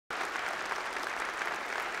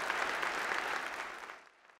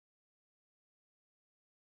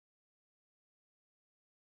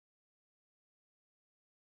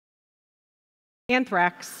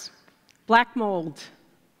Anthrax, black mold,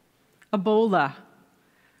 Ebola,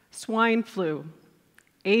 swine flu,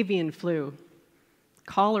 avian flu,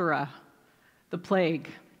 cholera, the plague.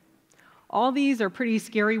 All these are pretty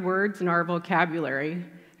scary words in our vocabulary,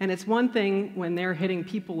 and it's one thing when they're hitting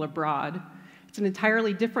people abroad. It's an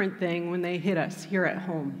entirely different thing when they hit us here at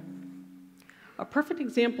home. A perfect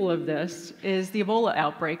example of this is the Ebola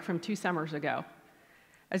outbreak from 2 summers ago.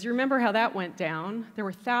 As you remember how that went down, there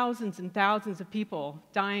were thousands and thousands of people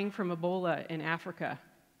dying from Ebola in Africa.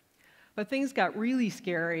 But things got really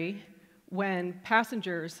scary when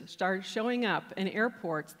passengers started showing up in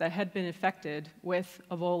airports that had been infected with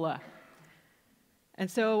Ebola. And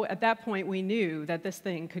so at that point, we knew that this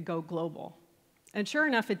thing could go global. And sure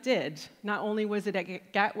enough, it did. Not only was it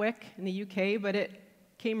at Gatwick in the UK, but it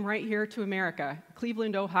came right here to America,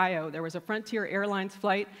 Cleveland, Ohio. There was a Frontier Airlines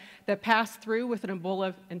flight that passed through with an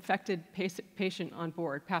Ebola-infected patient on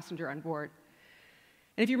board, passenger on board.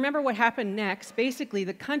 And if you remember what happened next, basically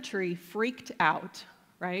the country freaked out,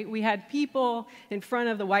 right? We had people in front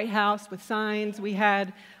of the White House with signs. We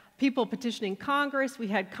had people petitioning Congress. We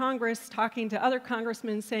had Congress talking to other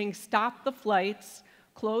congressmen saying, stop the flights,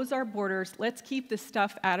 close our borders, let's keep this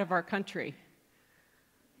stuff out of our country.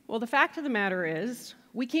 Well, the fact of the matter is,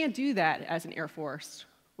 we can't do that as an Air Force.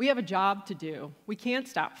 We have a job to do. We can't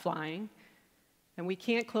stop flying, and we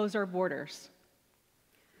can't close our borders.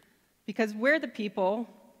 Because we're the people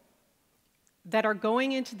that are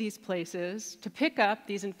going into these places to pick up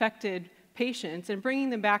these infected patients and bringing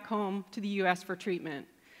them back home to the US for treatment.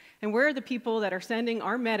 And we're the people that are sending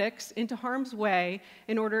our medics into harm's way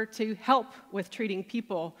in order to help with treating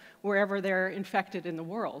people wherever they're infected in the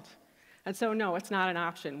world. And so, no, it's not an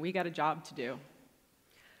option. We got a job to do.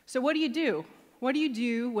 So what do you do? What do you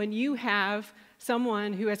do when you have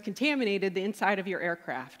someone who has contaminated the inside of your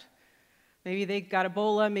aircraft? Maybe they got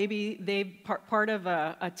Ebola, maybe they're part of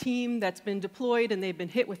a team that's been deployed and they've been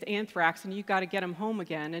hit with anthrax and you've got to get them home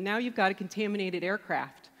again, and now you've got a contaminated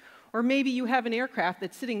aircraft. Or maybe you have an aircraft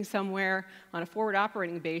that's sitting somewhere on a forward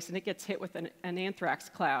operating base and it gets hit with an anthrax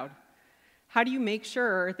cloud. How do you make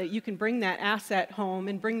sure that you can bring that asset home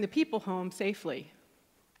and bring the people home safely?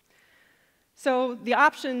 So the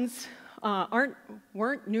options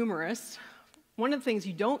weren't numerous. One of the things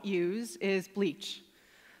you don't use is bleach.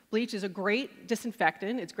 Bleach is a great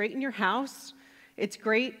disinfectant. It's great in your house. It's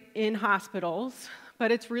great in hospitals.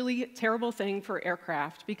 But it's really a terrible thing for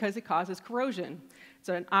aircraft because it causes corrosion. It's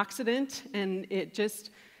an oxidant, and it just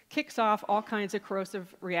kicks off all kinds of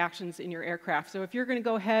corrosive reactions in your aircraft. So if you're going to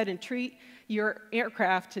go ahead and treat your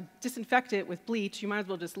aircraft to disinfect it with bleach, you might as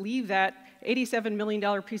well just leave that $87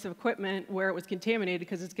 million piece of equipment where it was contaminated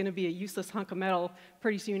because it's going to be a useless hunk of metal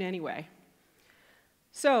pretty soon anyway.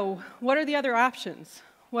 So what are the other options?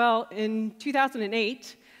 Well, in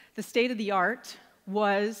 2008, the state of the art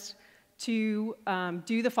was to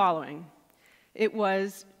do the following. It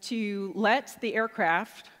was to let the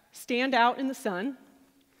aircraft stand out in the sun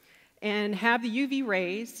and have the UV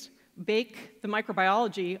rays bake the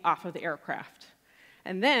microbiology off of the aircraft.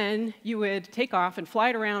 And then you would take off and fly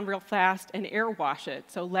it around real fast and air wash it.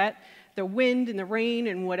 So let the wind and the rain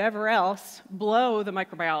and whatever else blow the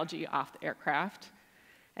microbiology off the aircraft.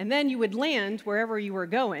 And then you would land wherever you were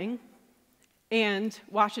going and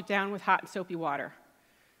wash it down with hot and soapy water.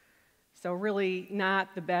 So really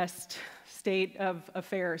not the best state of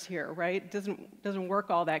affairs here, right? It doesn't work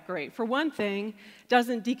all that great. For one thing, it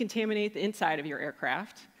doesn't decontaminate the inside of your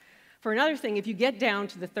aircraft. For another thing, if you get down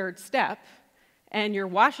to the third step and you're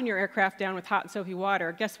washing your aircraft down with hot and soapy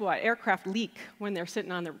water, guess what? Aircraft leak when they're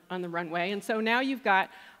sitting on the runway. And so now you've got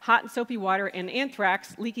hot and soapy water and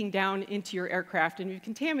anthrax leaking down into your aircraft, and you've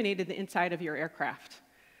contaminated the inside of your aircraft.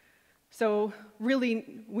 So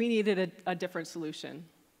really, we needed a different solution.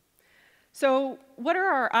 So what are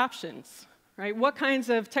our options, right? What kinds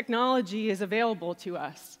of technology is available to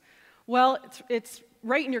us? Well, it's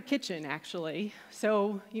right in your kitchen, actually.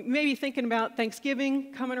 So you may be thinking about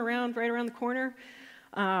Thanksgiving coming around right around the corner.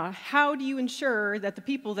 How do you ensure that the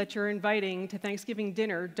people that you're inviting to Thanksgiving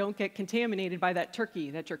dinner don't get contaminated by that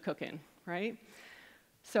turkey that you're cooking, right?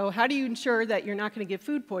 So how do you ensure that you're not going to give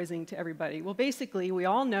food poisoning to everybody? Well, basically, we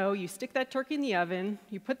all know you stick that turkey in the oven,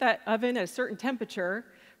 you put that oven at a certain temperature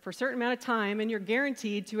for a certain amount of time, and you're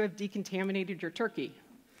guaranteed to have decontaminated your turkey.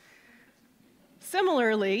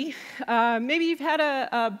 Similarly, maybe you've had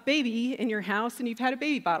a baby in your house and you've had a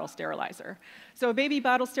baby bottle sterilizer. So a baby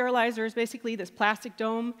bottle sterilizer is basically this plastic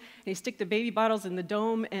dome, and you stick the baby bottles in the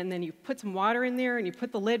dome, and then you put some water in there, and you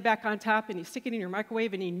put the lid back on top, and you stick it in your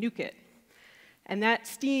microwave, and you nuke it. And that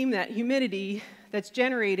steam, that humidity that's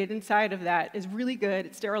generated inside of that is really good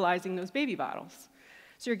at sterilizing those baby bottles.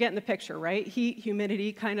 So you're getting the picture, right? Heat,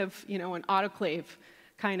 humidity, kind of, an autoclave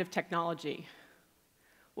kind of technology.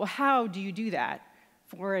 Well, how do you do that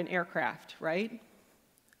for an aircraft, right?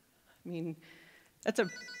 I mean, that's a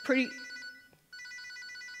pretty...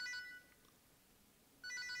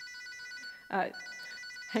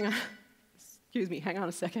 hang on. Excuse me, hang on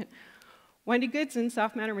a second. Wendy Goodson,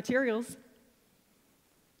 Soft Matter Materials.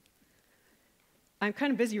 I'm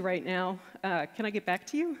kind of busy right now. Can I get back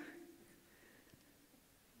to you?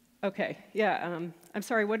 Okay, yeah, I'm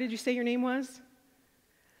sorry, what did you say your name was?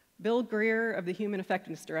 Bill Grier of the Human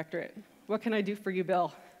Effectiveness Directorate. What can I do for you,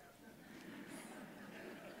 Bill?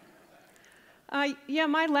 Yeah,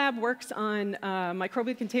 my lab works on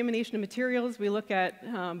microbial contamination of materials. We look at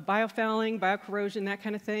biofouling, biocorrosion, that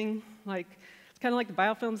kind of thing. It's kind of like the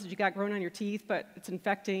biofilms that you got growing on your teeth, but it's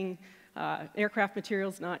infecting aircraft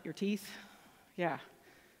materials, not your teeth. Yeah.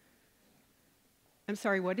 I'm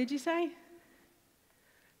sorry, what did you say?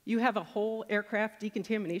 You have a whole aircraft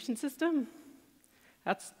decontamination system?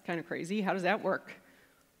 That's kind of crazy. How does that work?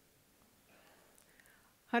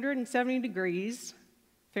 170 degrees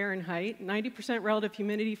Fahrenheit, 90% relative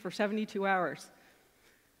humidity for 72 hours.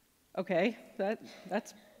 Okay,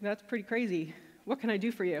 that's pretty crazy. What can I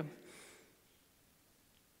do for you?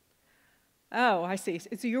 Oh, I see.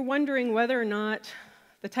 So you're wondering whether or not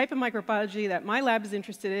the type of microbiology that my lab is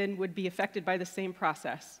interested in would be affected by the same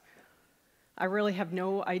process. I really have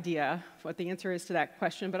no idea what the answer is to that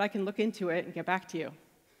question, but I can look into it and get back to you.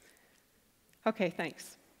 Okay,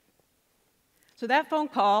 thanks. So that phone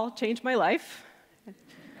call changed my life.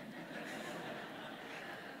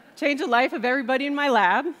 Changed the life of everybody in my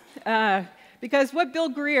lab. Because what Bill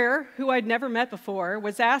Grier, who I'd never met before,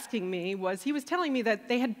 was asking me was, he was telling me that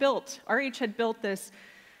they had built, RH had built this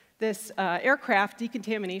aircraft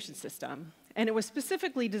decontamination system, and it was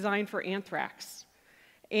specifically designed for anthrax.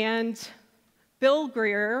 And Bill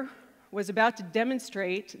Grier was about to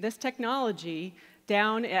demonstrate this technology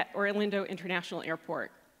down at Orlando International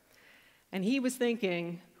Airport. And he was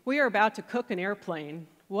thinking, we are about to cook an airplane.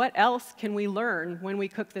 What else can we learn when we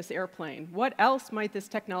cook this airplane? What else might this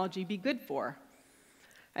technology be good for?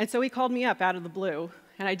 And so he called me up out of the blue,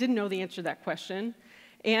 and I didn't know the answer to that question.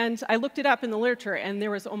 And I looked it up in the literature, and there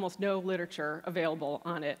was almost no literature available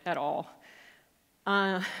on it at all.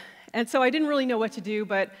 And so I didn't really know what to do,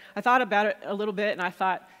 but I thought about it a little bit, and I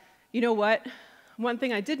thought, you know what? One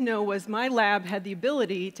thing I did know was my lab had the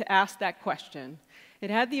ability to ask that question. It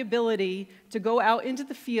had the ability to go out into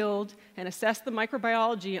the field and assess the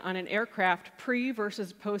microbiology on an aircraft pre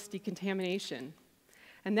versus post decontamination.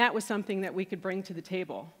 And that was something that we could bring to the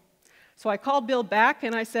table. So I called Bill back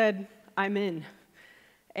and I said, I'm in.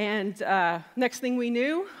 And next thing we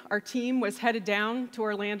knew, our team was headed down to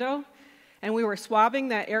Orlando, and we were swabbing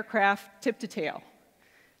that aircraft tip to tail.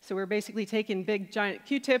 So we were basically taking big giant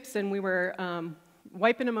Q-tips and we were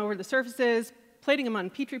wiping them over the surfaces, plating them on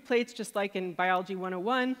Petri plates, just like in Biology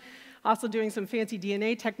 101, also doing some fancy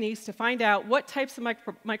DNA techniques to find out what types of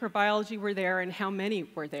microbiology were there and how many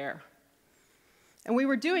were there. And we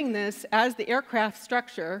were doing this as the aircraft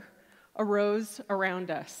structure arose around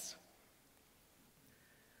us.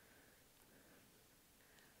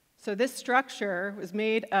 So this structure was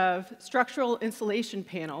made of structural insulation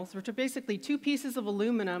panels, which are basically two pieces of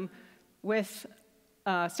aluminum with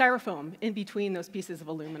styrofoam in between those pieces of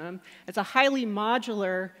aluminum. It's a highly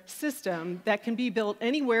modular system that can be built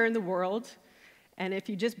anywhere in the world. And if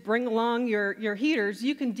you just bring along your heaters,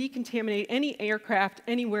 you can decontaminate any aircraft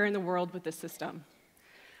anywhere in the world with this system.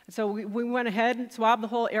 So we went ahead and swabbed the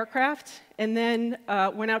whole aircraft and then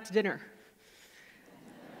went out to dinner.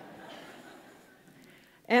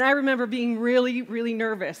 And I remember being really, really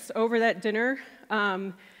nervous over that dinner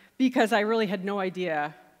because I really had no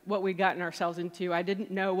idea what we'd gotten ourselves into. I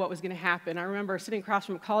didn't know what was going to happen. I remember sitting across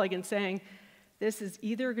from a colleague and saying, this is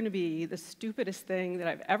either going to be the stupidest thing that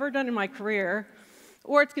I've ever done in my career,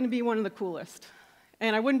 or it's going to be one of the coolest.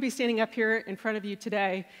 And I wouldn't be standing up here in front of you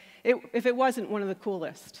today if it wasn't one of the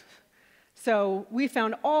coolest. So we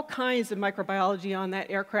found all kinds of microbiology on that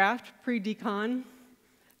aircraft pre-decon.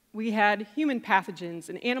 We had human pathogens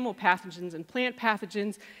and animal pathogens and plant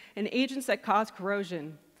pathogens and agents that cause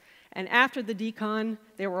corrosion. And after the decon,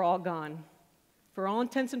 they were all gone. For all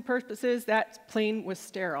intents and purposes, that plane was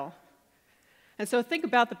sterile. And so think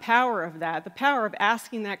about the power of that, the power of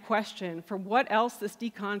asking that question for what else this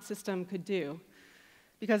decon system could do.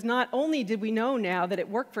 Because not only did we know now that it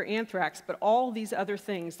worked for anthrax, but all these other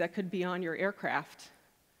things that could be on your aircraft.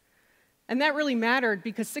 And that really mattered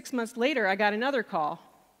because 6 months later, I got another call.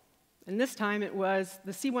 And this time it was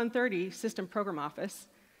the C-130 System Program Office.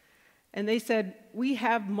 And they said, we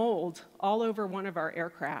have mold all over one of our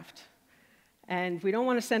aircraft. And we don't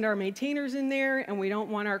want to send our maintainers in there, and we don't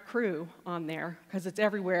want our crew on there, because it's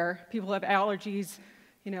everywhere. People have allergies.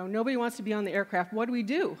 You know, nobody wants to be on the aircraft. What do we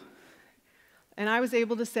do? And I was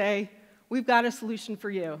able to say, we've got a solution for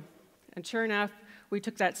you. And sure enough, we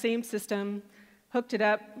took that same system, hooked it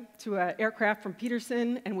up to an aircraft from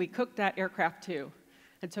Peterson, and we cooked that aircraft too,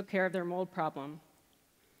 and took care of their mold problem.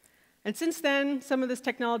 And since then, some of this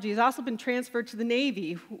technology has also been transferred to the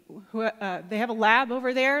Navy. They have a lab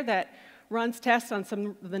over there that runs tests on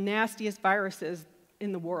some of the nastiest viruses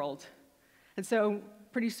in the world. And so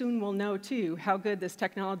pretty soon we'll know, too, how good this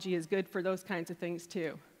technology is good for those kinds of things,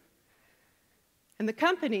 too. And the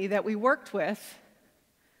company that we worked with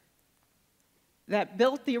that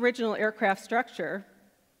built the original aircraft structure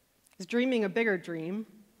is dreaming a bigger dream,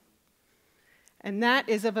 and that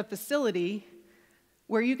is of a facility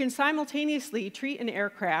where you can simultaneously treat an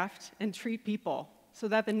aircraft and treat people, so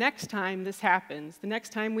that the next time this happens, the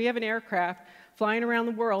next time we have an aircraft flying around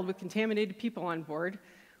the world with contaminated people on board,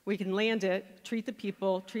 we can land it, treat the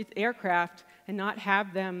people, treat the aircraft, and not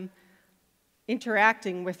have them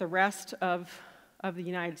interacting with the rest of the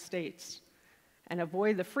United States, and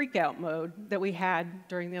avoid the freak-out mode that we had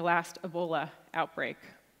during the last Ebola outbreak.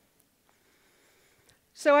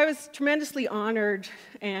 So I was tremendously honored,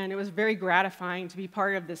 and it was very gratifying to be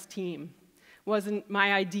part of this team. It wasn't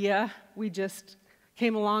my idea. We just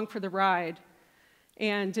came along for the ride.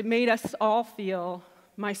 And it made us all feel,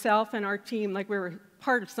 myself and our team, like we were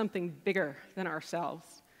part of something bigger than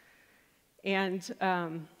ourselves. And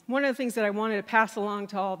one of the things that I wanted to pass along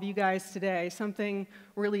to all of you guys today, something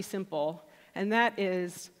really simple, and that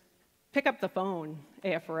is pick up the phone,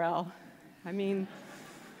 AFRL. I mean,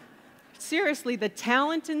 seriously, the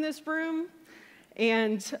talent in this room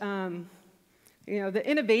and you know, the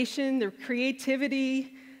innovation, the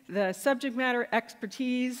creativity, the subject matter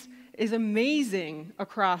expertise is amazing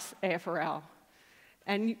across AFRL.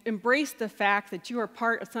 And embrace the fact that you are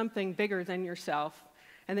part of something bigger than yourself,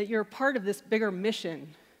 and that you're part of this bigger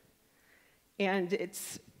mission. And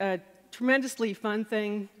it's a tremendously fun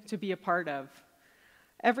thing to be a part of.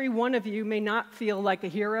 Every one of you may not feel like a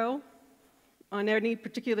hero on any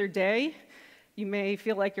particular day. You may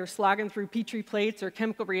feel like you're slogging through Petri plates or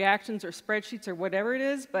chemical reactions or spreadsheets or whatever it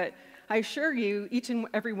is, but I assure you, each and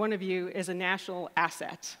every one of you is a national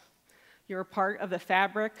asset. You're a part of the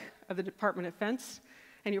fabric of the Department of Defense,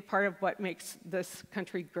 and you're part of what makes this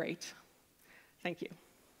country great. Thank you.